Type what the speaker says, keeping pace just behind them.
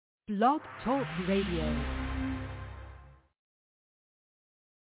Blog Talk Radio.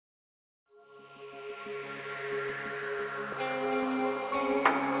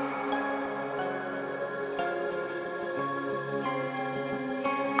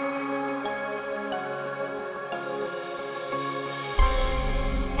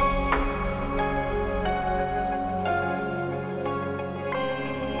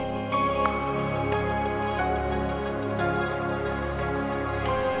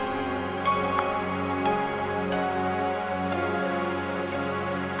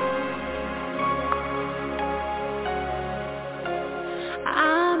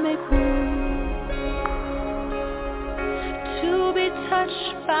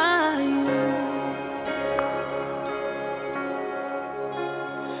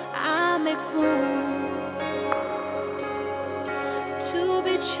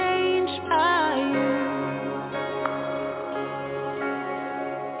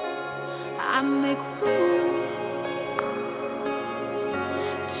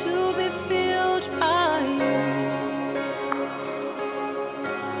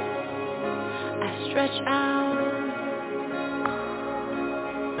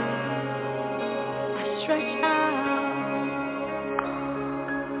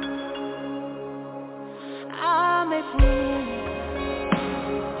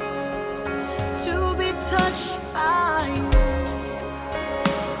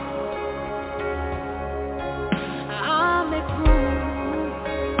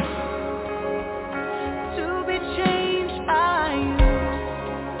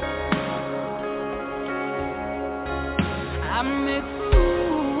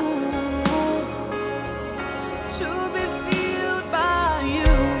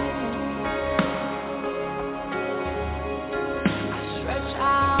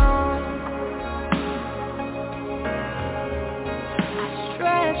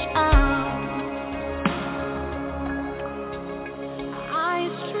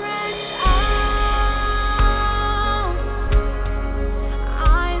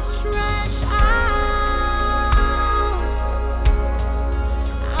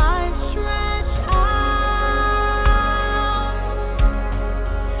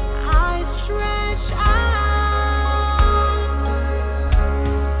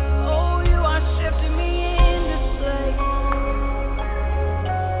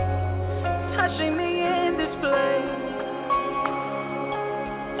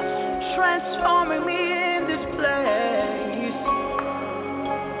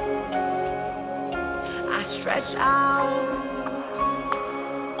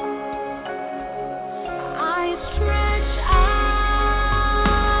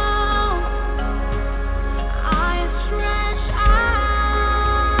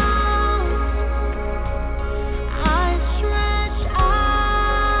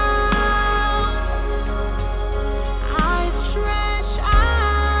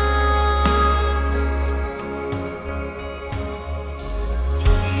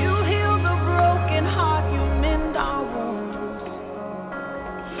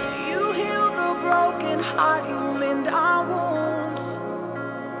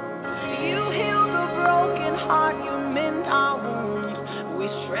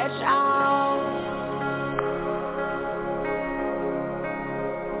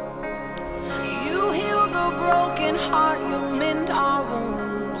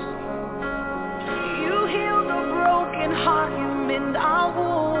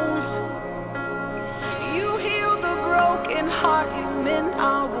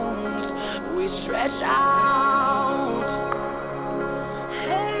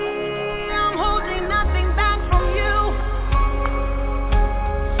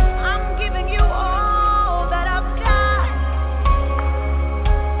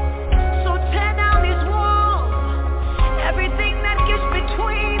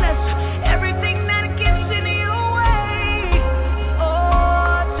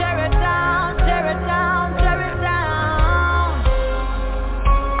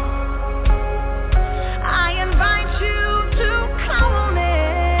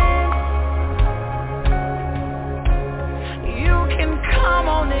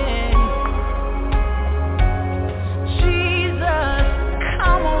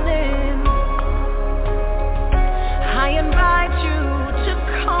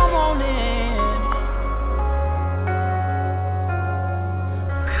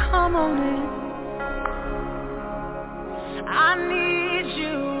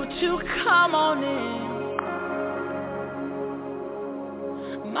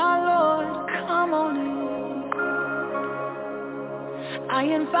 I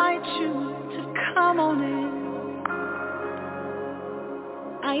invite you to come on in.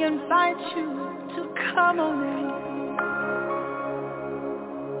 I invite you to come on in.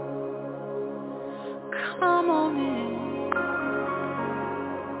 Come on in.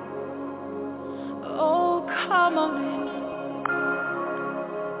 Oh, come on in.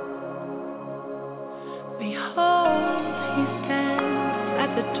 Behold, he stands at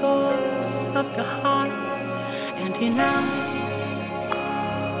the doors of your heart, and he knocks.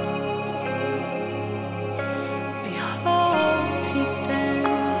 Behold, he stands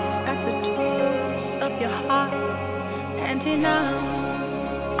at the doors of your heart, and he knocks.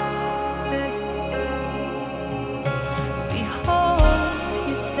 Behold,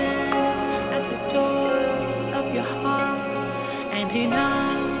 he stands at the doors of your heart, and he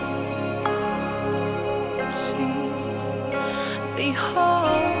knocks.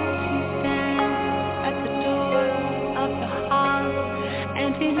 Behold, he stands at the door of your heart,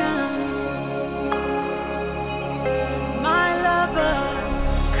 and he knocks. My lover,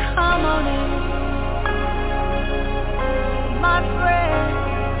 come on in. My friend,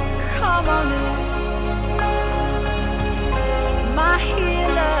 come on in. My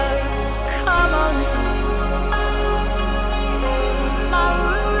healer, come on in. My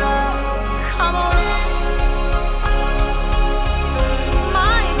ruler, come on in.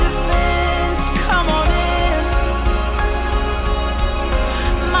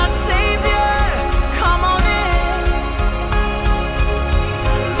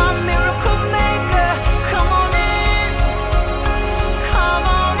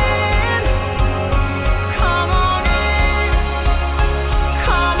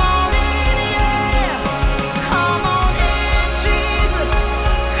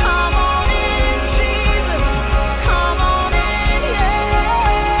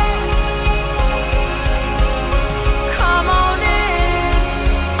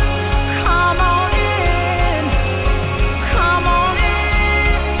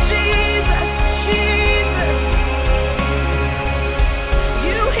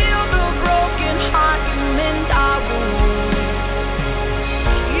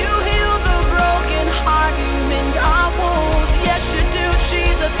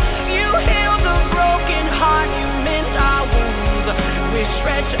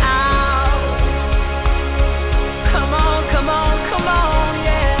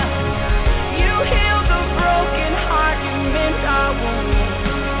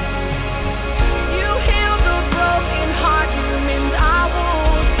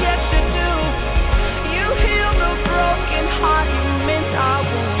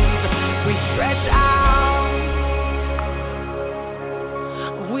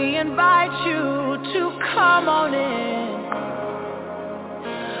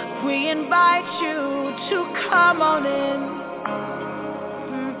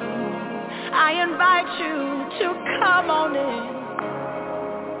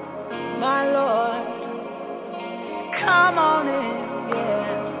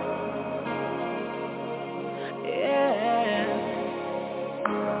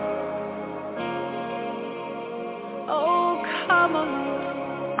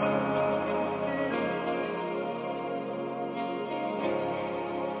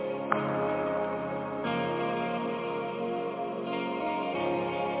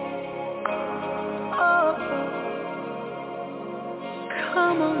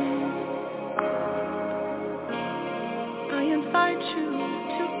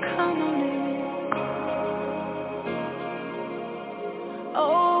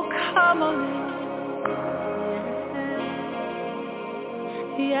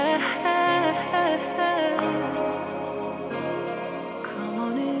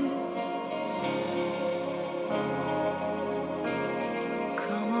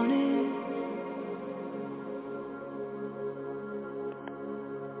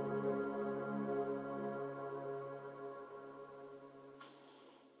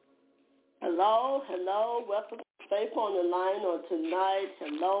 Hello, welcome to Faith on the Line on tonight.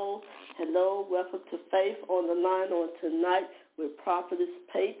 Hello, welcome to Faith on the Line on tonight with Prophetess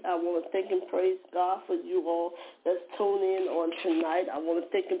Pate. I want to thank and praise God for you all that's tuned in on tonight. I want to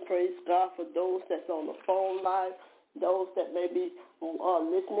thank and praise God for those that's on the phone line, those that may be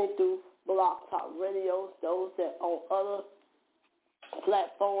listening through Blog Talk radios, those that on other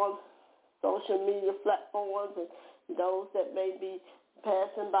platforms, social media platforms, and those that may be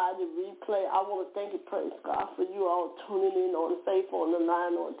passing by the replay. I want to thank and praise God for you all tuning in on Faith on the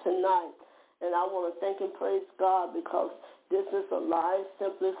Line on tonight. And I want to thank and praise God because this is a line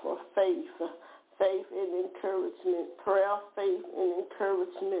simply for faith and encouragement, prayer, faith, and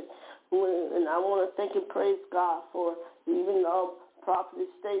encouragement. And I want to thank and praise God for even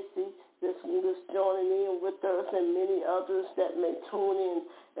Prophetess Stacy just joining in with us and many others that may tune in.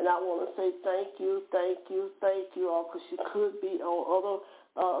 And I want to say thank you all, because you could be on other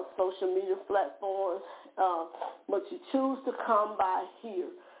social media platforms, but you choose to come by here.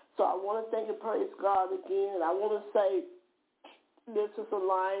 So I want to thank and praise God again. And I want to say this is a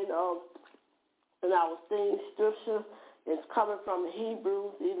line in our theme scripture. It's coming from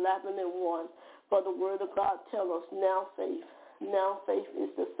Hebrews 11:1. For the word of God tells us, now faith is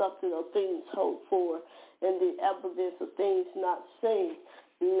the substance of things hoped for and the evidence of things not seen.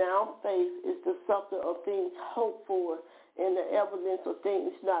 Now faith is the substance of things hoped for and the evidence of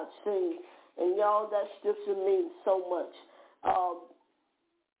things not seen. And y'all, that scripture means so much.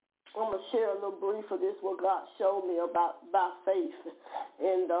 I'm going to share a little brief of this, what God showed me about faith.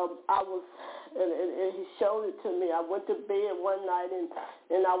 And he showed it to me. I went to bed one night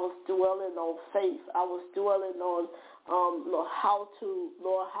and I was dwelling on faith. I was dwelling on Lord, how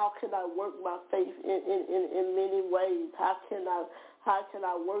can I work my faith in many ways? How can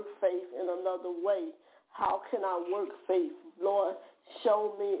I work faith in another way? How can I work faith? Lord,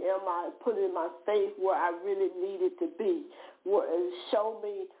 show me, am I putting my faith where I really need it to be? Show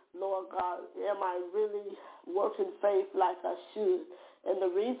me, Lord God, am I really working faith like I should? And the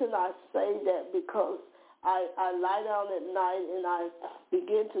reason I say that, because I lie down at night and I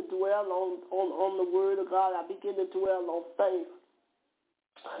begin to dwell on the word of God. I begin to dwell on faith.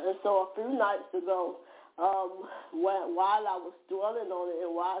 And so a few nights ago, while I was dwelling on it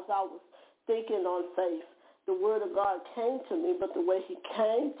and while I was thinking on faith, the word of God came to me. But the way he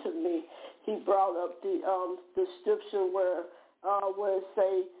came to me, he brought up the scripture where it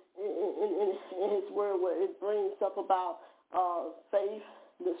say in his word, where it brings up about faith.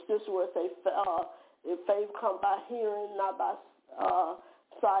 The scripture where it say if faith come by hearing, not by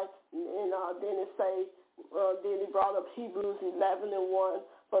sight. And then it say, then he brought up Hebrews 11:1.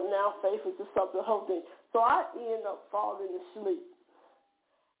 But now faith is the substance of hope. So I end up falling asleep.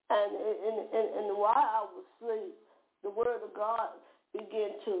 And while I was asleep, the word of God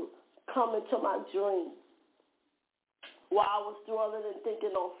began to come into my dream while I was dwelling and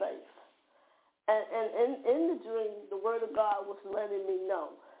thinking on faith. And in the dream, the word of God was letting me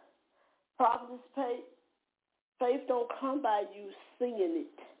know, Prophetess Pate, faith don't come by you seeing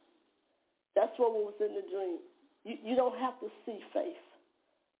it. That's what was in the dream. You don't have to see faith.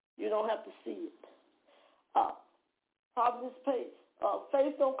 You don't have to see it. Prophetess Pate,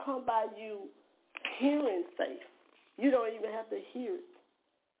 faith don't come by you hearing faith. You don't even have to hear it.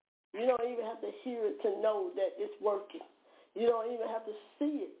 You don't even have to hear it to know that it's working. You don't even have to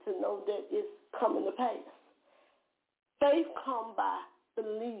see it to know that it's coming to pass. Faith comes by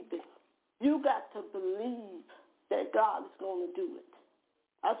believing. You got to believe that God is going to do it.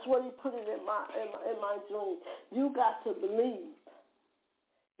 That's what he put it in my dream. You got to believe.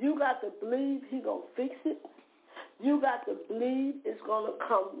 You got to believe he's going to fix it. You got to believe it's going to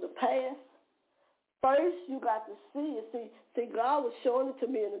come to pass. First, you got to see it. See, God was showing it to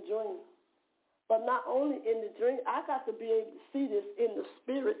me in a dream. But not only in the dream, I got to be able to see this in the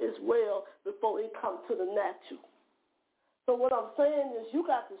spirit as well before it comes to the natural. So what I'm saying is you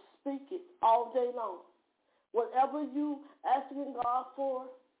got to speak it all day long. Whatever you asking God for,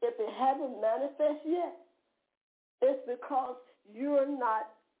 if it hasn't manifested yet, it's because you're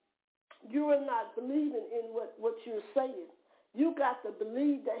not believing in what you're saying. You got to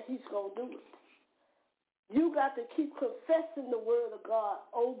believe that he's going to do it. You got to keep confessing the word of God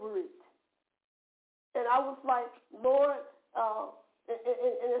over it. And I was like, Lord,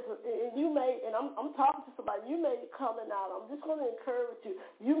 and you may, and I'm talking to somebody, you may be coming out. I'm just going to encourage you.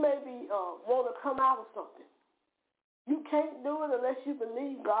 You may be want to come out of something. You can't do it unless you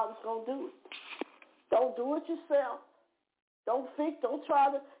believe God is going to do it. Don't do it yourself. Don't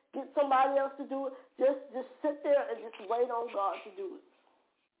try to get somebody else to do it. Just sit there and just wait on God to do it.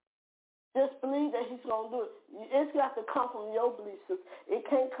 Just believe that he's going to do it. It's got to come from your belief system. It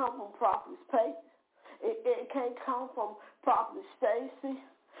can't come from Prophetess Pate. It can't come from Prophetess Stacy.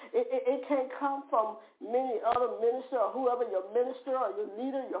 It can't come from many other ministers or whoever your minister or your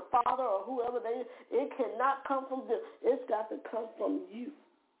leader, your father or whoever it cannot come from them. It's got to come from you.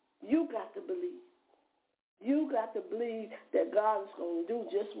 You got to believe. You got to believe that God is going to do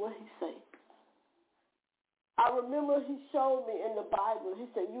just what he said. I remember he showed me in the Bible, he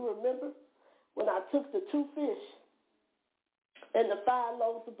said, you remember when I took the 2 fish and the 5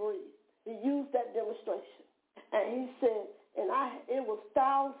 loaves of bread? He used that demonstration. And he said, it was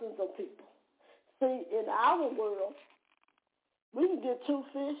thousands of people. See, in our world, we can get 2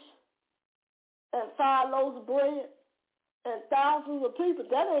 fish and 5 loaves of bread and thousands of people.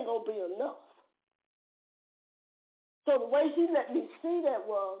 That ain't going to be enough. So the way he let me see that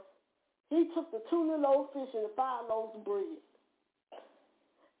was, He took the 2 little old fish and the 5 loaves of bread.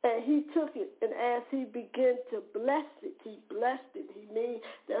 And he took it, and as he began to bless it, he blessed it.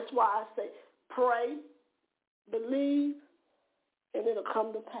 That's why I say, pray, believe, and it'll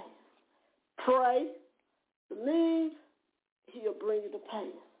come to pass. Pray, believe, he'll bring it to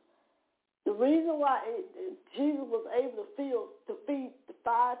pass. The reason why Jesus was able to feed the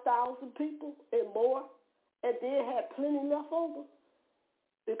 5,000 people and more, and then had plenty left over,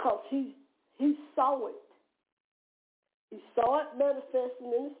 because he saw it. He saw it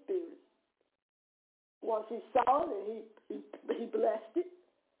manifesting in the spirit. Once he saw it and he blessed it,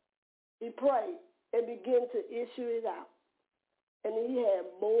 he prayed and began to issue it out. And then he had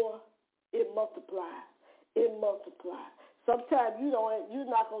more. It multiplied. It multiplied. Sometimes you're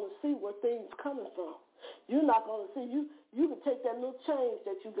not going to see where things coming from. You're not going to see. You can take that little change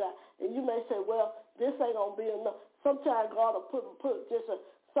that you got, and you may say, well, this ain't going to be enough. Sometimes God will put just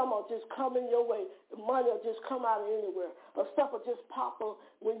some will just come in your way. Money will just come out of anywhere. Or stuff will just pop up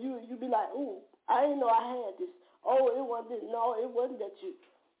when you be like, ooh, I didn't know I had this. Oh, it wasn't this. No, it wasn't that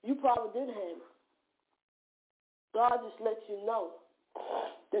you probably didn't have it. God just lets you know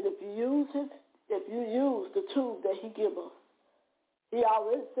that if you use the tools that he gives us, he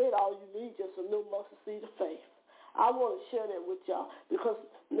already said all you need just a little mustard seed of faith. I want to share that with y'all because,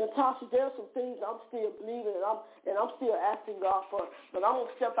 Natasha, there are some things I'm still believing and I'm still asking God for, but I'm going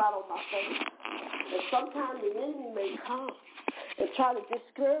to step out on my faith. And sometimes the enemy may come and try to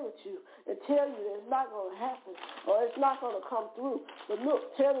discourage you and tell you that it's not going to happen or it's not going to come through. But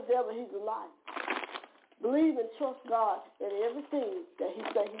look, tell the devil he's a liar. Believe and trust God in everything that he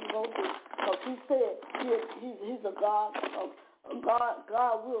said he's going to do. Because he said he's a God of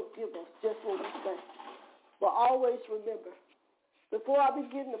God will give us just what we say. But always remember, before I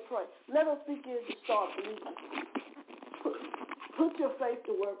begin to pray, let us begin to start believing. Put your faith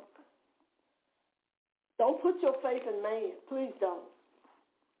to work. Don't put your faith in man. Please don't.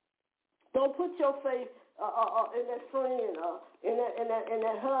 Don't put your faith in that friend, in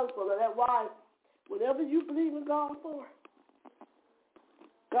that husband or that wife. Whatever you believe in God for,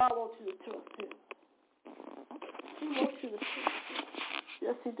 God wants you to trust him. He wants you to trust him.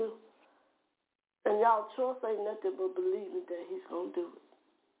 Yes, he do. And y'all, trust ain't nothing but believing that he's going to do it.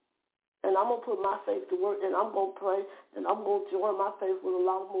 And I'm going to put my faith to work, and I'm going to pray, and I'm going to join my faith with a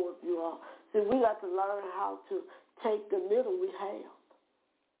lot more of you all. See, we got to learn how to take the little we have.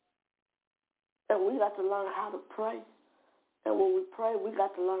 And we got to learn how to pray. And when we pray, we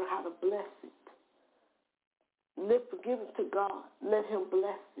got to learn how to bless it. Give it to God. Let him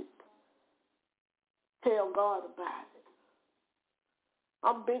bless it. Tell God about it.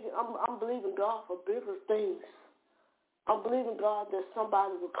 I'm believing God for bigger things. I'm believing God that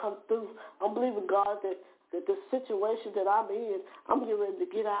somebody will come through. I'm believing God that the situation that I'm in, I'm getting ready to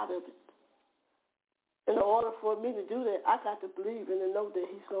get out of it. In order for me to do that, I got to believe and to know that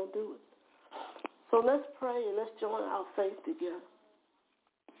he's going to do it. So let's pray and let's join our faith together.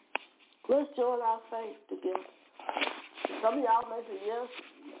 Let's join our faith together. Some of y'all may say, yes,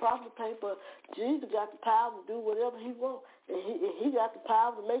 Prophet Pate, but Jesus got the power to do whatever he wants. And he got the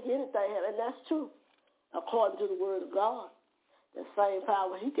power to make anything happen. And that's true, according to the word of God. That same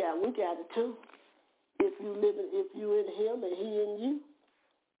power he got, we got it too. If you in him and he in you,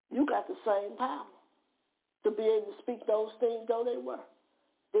 you got the same power to be able to speak those things though they were.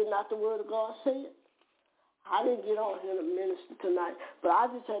 Did not the word of God say it? I didn't get on here to minister tonight, but I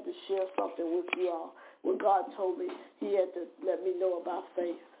just had to share something with you all. When God told me he had to let me know about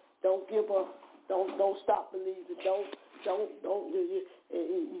faith. Don't give up. Don't stop believing. You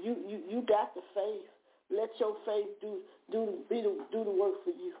got the faith. Let your faith do the work for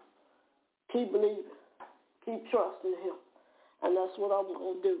you. Keep believing. Keep trusting him. And that's what I'm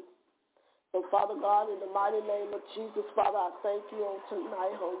going to do. So, Father God, in the mighty name of Jesus, Father, I thank you on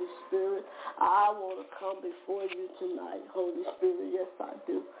tonight, Holy Spirit. I want to come before you tonight, Holy Spirit. Yes, I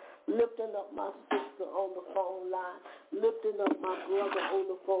do. Lifting up my sister on the phone line, lifting up my brother on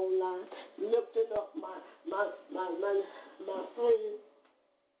the phone line, lifting up my friend,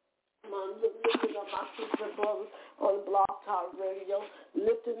 lifting up my sister and brother on the Blog Talk Radio,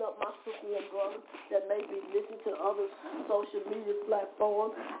 lifting up my sister and brother that may be listening to other social media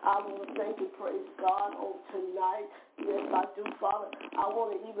platforms. I want to thank and praise God on tonight. Yes, I do, Father. I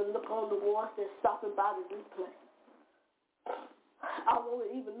want to even look on the ones that's stopping by the replay. I want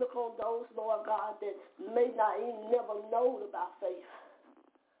to even look on those, Lord God, that may not even never known about faith.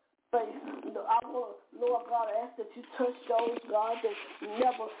 Faith. I want to, Lord God, ask that you touch those, God, that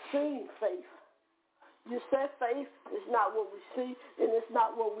never seen faith. You said faith is not what we see and it's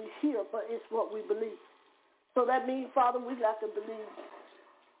not what we hear, but it's what we believe. So that means, Father, we got to believe.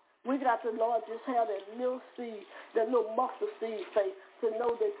 We got to, Lord, just have that little seed, that little mustard seed faith to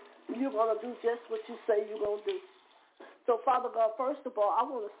know that you're going to do just what you say you're going to do. So, Father God, first of all, I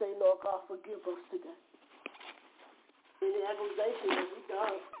want to say, Lord God, forgive us today. Any accusation that we've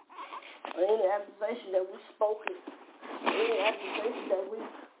done, or any accusation that we've spoken, any accusation that we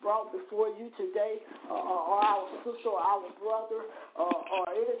brought before you today, or our sister or our brother, or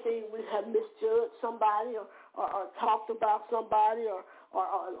anything we have misjudged somebody, or talked about somebody, or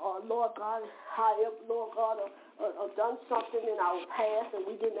Lord God, however, Lord God, or done something in our past and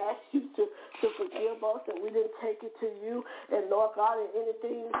we didn't ask you to forgive us and we didn't take it to you. And Lord God, and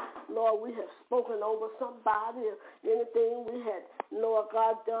anything, Lord, we have spoken over somebody, or anything we had, Lord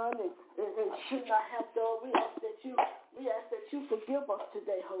God, done and should not have done, we ask that you forgive us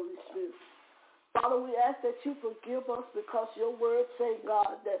today, Holy Spirit. Father, we ask that you forgive us because your word say,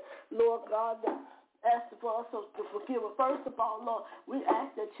 God, that, Lord God, that ask for us to forgive us. First of all, Lord, we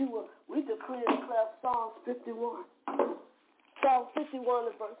ask that we decree and declare Psalms 51. Psalm 51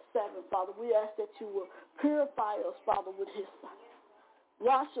 and verse 7, Father, we ask that you will purify us, Father, with his sight.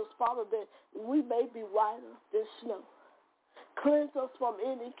 Wash us, Father, that we may be whiter than snow. Cleanse us from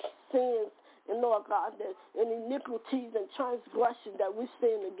any sins, and Lord God, that any iniquities and transgression that we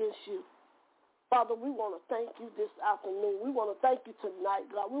sin against you. Father, we want to thank you this afternoon. We want to thank you tonight,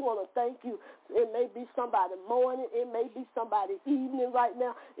 God. We want to thank you. It may be somebody morning. It may be somebody evening right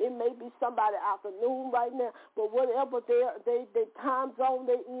now. It may be somebody afternoon right now. But whatever their time zone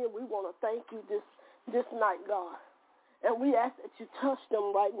they're in, we want to thank you this night, God. And we ask that you touch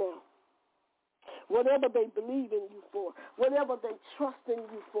them right now. Whatever they believe in you for, whatever they trust in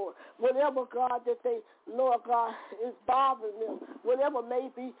you for, whatever, God, that they, Lord God, is bothering them, whatever may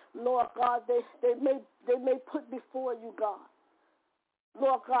be, Lord God, they may put before you, God.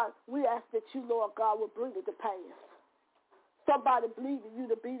 Lord God, we ask that you, Lord God, will bring it to pass. Somebody believe in you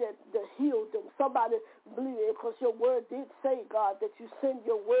to be that heal them. Somebody believe it because your word did say, God, that you send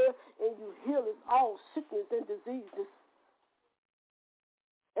your word and you heal all sickness and diseases.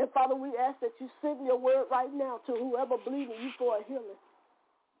 And, Father, we ask that you send your word right now to whoever believes in you for a healing.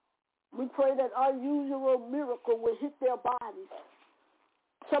 We pray that unusual miracle will hit their bodies.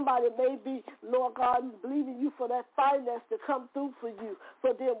 Somebody may be, Lord God, believing you for that finance to come through for you,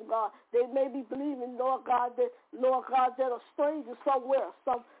 for them, God. They may be believing, Lord God, that a stranger somewhere,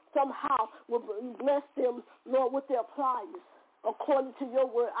 somehow will bless them, Lord, with their pliers, according to your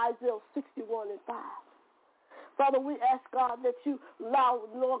word, Isaiah 61 and 5. Father, we ask, God, that you allow,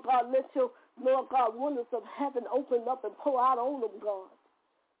 Lord God, let your, Lord God, windows of heaven open up and pour out on them, God.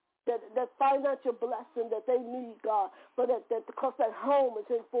 That financial blessing that they need, God, for that because that home is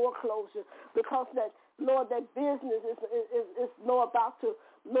in foreclosure, because that, Lord, that business is Lord, about to,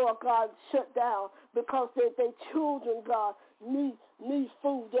 Lord God, shut down, because their children, God, need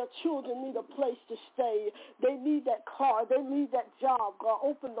food. Their children need a place to stay. They need that car. They need that job, God.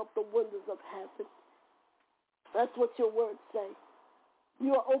 Open up the windows of heaven. That's what your words say.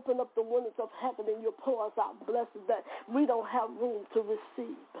 You'll open up the windows of heaven and you'll pour us out blessings that we don't have room to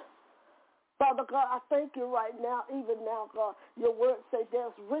receive. Father God, I thank you right now, even now, God. Your words say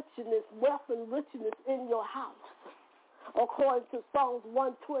there's richness, wealth and richness in your house, according to Psalms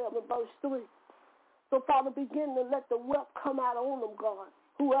 112 and verse 3. So, Father, begin to let the wealth come out on them, God.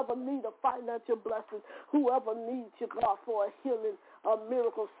 Whoever needs a financial blessing, whoever needs you, God, for a healing, a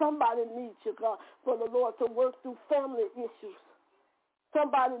miracle. Somebody needs you, God, for the Lord to work through family issues.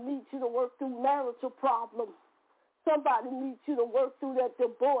 Somebody needs you to work through marital problems. Somebody needs you to work through that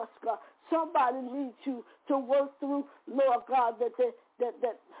divorce, God. Somebody needs you to work through, Lord God, that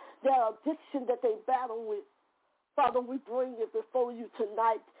addiction that they battle with. Father, we bring it before you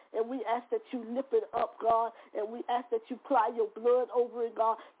tonight, and we ask that you lift it up, God, and we ask that you apply your blood over it,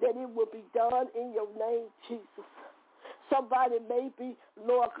 God, that it will be done in your name, Jesus. Somebody may be,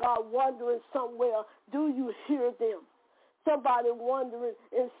 Lord God, wondering somewhere, do you hear them? Somebody wondering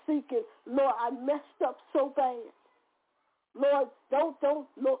and seeking, Lord, I messed up so bad. Lord, don't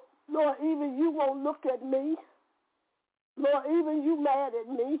look. Lord, even you won't look at me. Lord, even you mad at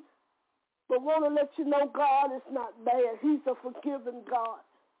me. But want to let you know God is not bad. He's a forgiving God.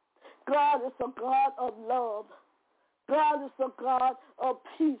 God is a God of love. God is a God of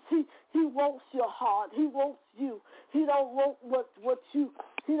peace. He wants your heart. He wants you. He don't want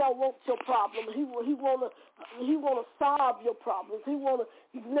He don't want your problem. He want to solve your problems. He want to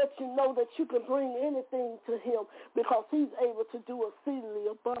let you know that you can bring anything to him because he's able to do exceedingly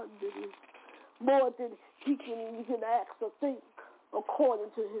abundantly more than you can ask or think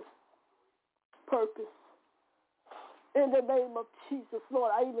according to his purpose. In the name of Jesus,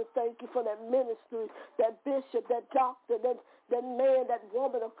 Lord, I even thank you for that ministry, that bishop, that doctor, that man, that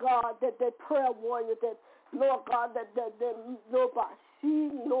woman of God, that prayer warrior, that, Lord God, that Lord,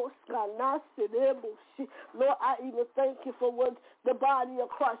 Lord, I even thank you for what the body of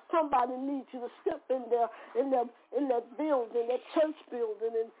Christ. Somebody needs you to step in there, in that building, that church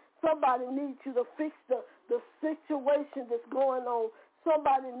building, and somebody needs you to fix the situation that's going on.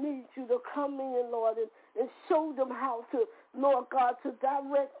 Somebody needs you to come in, Lord, and show them how to, Lord God, to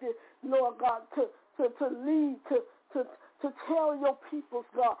direct it, Lord God, to lead, to tell your peoples,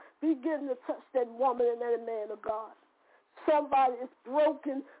 God. Begin to touch that woman and that man of God. Somebody is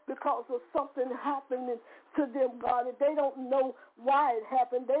broken because of something happening to them, God, and they don't know why it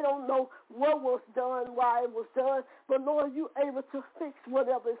happened. They don't know what was done, why it was done. But, Lord, you're able to fix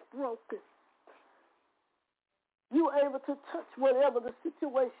whatever is broken. You're able to touch whatever the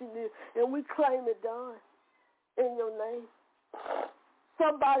situation is, and we claim it done in your name.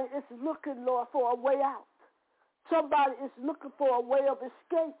 Somebody is looking, Lord, for a way out. Somebody is looking for a way of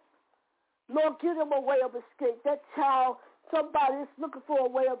escape. Lord, give them a way of escape. That child, somebody is looking for a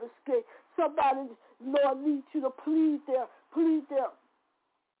way of escape. Somebody, Lord, needs you to plead their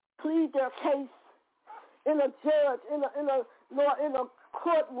case in a judge, in a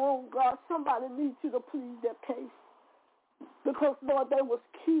courtroom, God. Somebody needs you to plead their case. Because, Lord, they was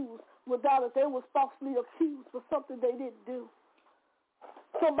accused without it. They was falsely accused for something they didn't do.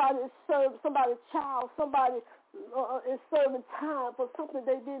 Somebody is serving, somebody's child, somebody is serving time for something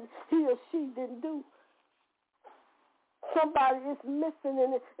he or she didn't do. Somebody is missing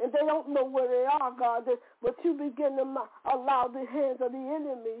in it, and they don't know where they are, God. But you begin to allow the hands of the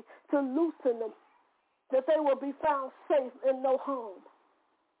enemy to loosen them, that they will be found safe and no harm.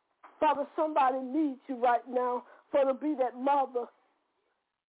 Father, somebody needs you right now for to be that mother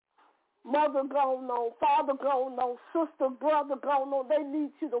gone on, father gone on, sister, brother gone on. They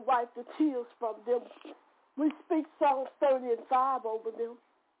need you to wipe the tears from them. We speak Psalms 30 and 5 over them.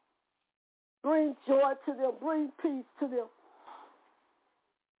 Bring joy to them. Bring peace to them.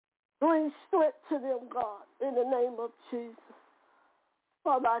 Bring strength to them, God, in the name of Jesus.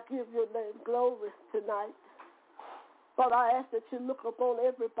 Father, I give your name glory tonight. Father, I ask that you look upon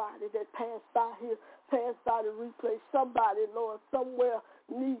everybody that passed by here, passed by the replay. Somebody, Lord, somewhere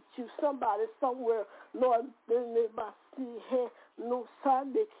needs you. Somebody, somewhere, Lord,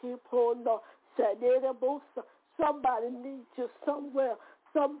 somebody needs you somewhere.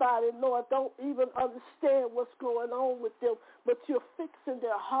 Somebody, Lord, don't even understand what's going on with them, but you're fixing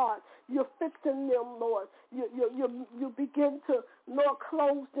their heart. You're fixing them, Lord. You begin to, Lord,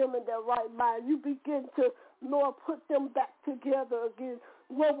 close them in their right mind. You begin to, Lord, put them back together again.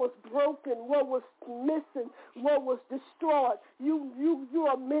 What was broken, what was missing, what was destroyed, you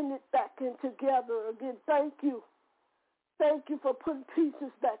are mended back in together again. Thank you. Thank you for putting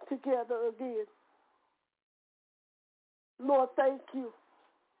pieces back together again. Lord, thank you.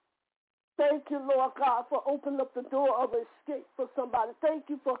 Thank you, Lord God, for opening up the door of escape for somebody. Thank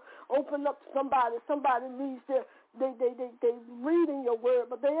you for opening up somebody. Somebody needs they reading your word,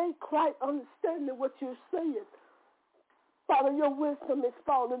 but they ain't quite understanding what you're saying. Father, your wisdom is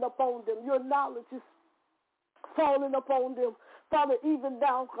falling upon them. Your knowledge is falling upon them. Father, even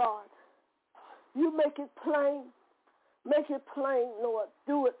now, God, you make it plain. Make it plain, Lord.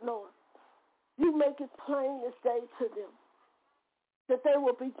 Do it, Lord. You make it plain this day to them, that they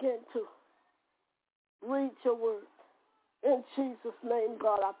will begin to read your word. In Jesus' name,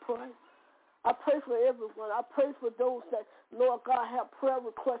 God, I pray. I pray for everyone. I pray for those that, Lord God, have prayer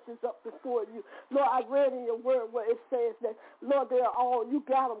requests up before you. Lord, I read in your word where it says that, Lord, they're all, you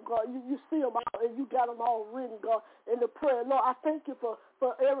got them, God. You see them all, and you got them all written, God, in the prayer. Lord, I thank you for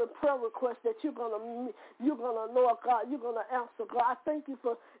every prayer request that you're gonna, Lord God, you're going to answer, God. I thank you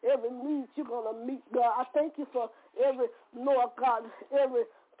for every need you're going to meet, God. I thank you for every, Lord God, every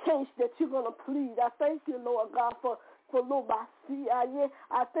case that you're going to plead. I thank you, Lord God, for Lord,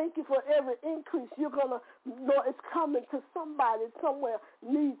 I thank you for every increase you're going to, Lord, it's coming to somebody somewhere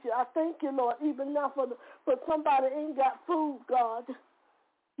needs you. I thank you, Lord, even now for somebody ain't got food, God.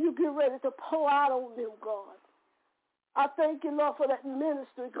 You get ready to pour out on them, God. I thank you, Lord, for that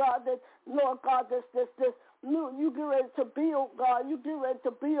ministry, God, that, Lord God, that's new. You get ready to build, God. You get ready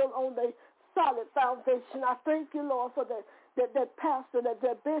to build on the solid foundation. I thank you, Lord, for that pastor,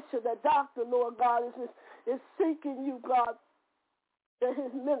 that bishop, that doctor, Lord God, is seeking you, God, that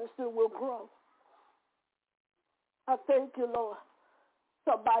his ministry will grow. I thank you, Lord.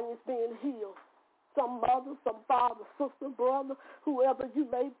 Somebody is being healed. Some mother, some father, sister, brother, whoever you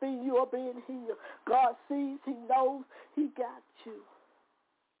may be, you are being healed. God sees, he knows, he got you.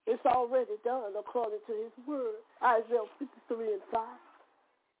 It's already done according to his word. Isaiah 53 and 5.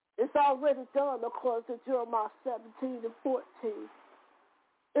 It's already done according to Jeremiah 17 and 14.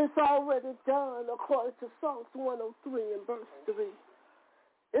 It's already done according to Psalms 103 and verse 3.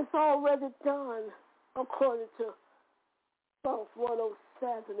 It's already done according to Psalms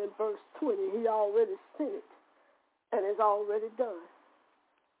 107 and verse 20. He already sent it, and it's already done.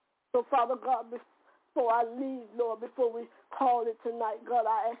 So, Father God, before I leave, Lord, before we call it tonight, God,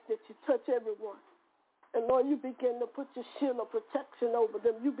 I ask that you touch everyone. And, Lord, you begin to put your shield of protection over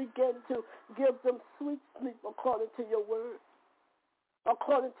them. You begin to give them sweet sleep according to your word.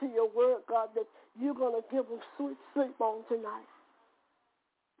 According to your word, God, that you're going to give them sweet sleep on tonight.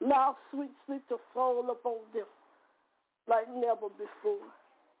 Allow sweet sleep to fall upon them like never before.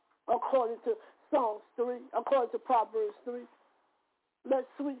 According to Psalms 3, according to Proverbs 3. Let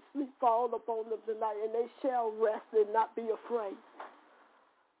sweet sleep fall upon them tonight, and they shall rest and not be afraid.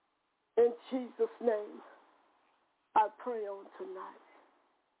 In Jesus' name, I pray on tonight.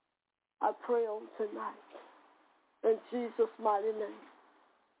 I pray on tonight. In Jesus' mighty name.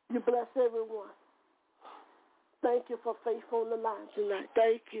 You bless everyone. Thank you for faith on the line tonight.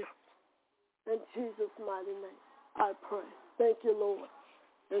 Thank you. In Jesus' mighty name, I pray. Thank you, Lord,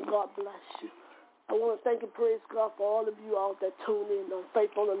 and God bless you. I want to thank and praise God for all of you all that tune in on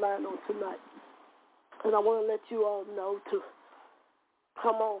Faith on the Line on tonight. And I want to let you all know to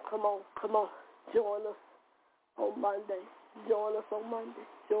come on. Join us on Monday. Join us on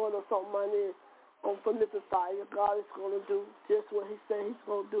Monday on Philippians Fire. God is going to do just what he said he's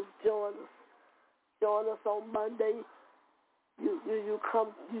going to do. Join us on Monday. You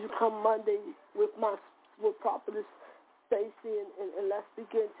come Monday with Prophetess Stacy, and let's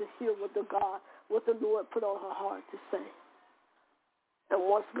begin to hear what the Lord put on her heart to say. And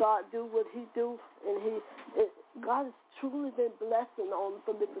once God do what he do, God has truly been blessing on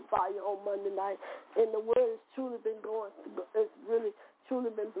Philippians Fire on Monday night, and the word has truly been it's really truly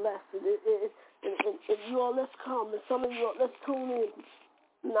been blessing. And you all, let's come, and some of you all, let's tune in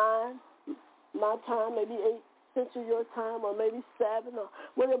 9 my time, maybe 8 Central your time, or maybe 7, or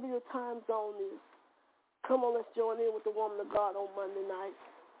whatever your time zone is. Come on, let's join in with the woman of God on Monday night.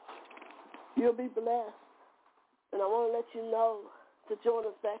 You'll be blessed. And I want to let you know to join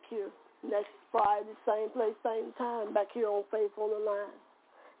us back here next Friday, same place, same time, back here on Faith on the Line.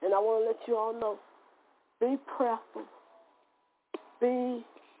 And I want to let you all know, be prayerful, be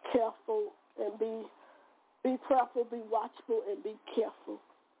careful, and be prayerful, be watchful, and be careful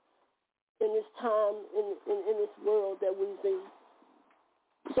in this time, in this world that we've been.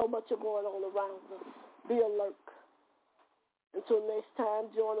 So much is going on around us. Be alert. Until next time,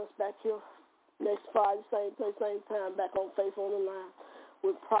 join us back here next Friday, same place, same time, back on Faith on the Line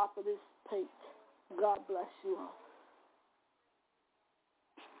with Prophetess Pate. God bless you all.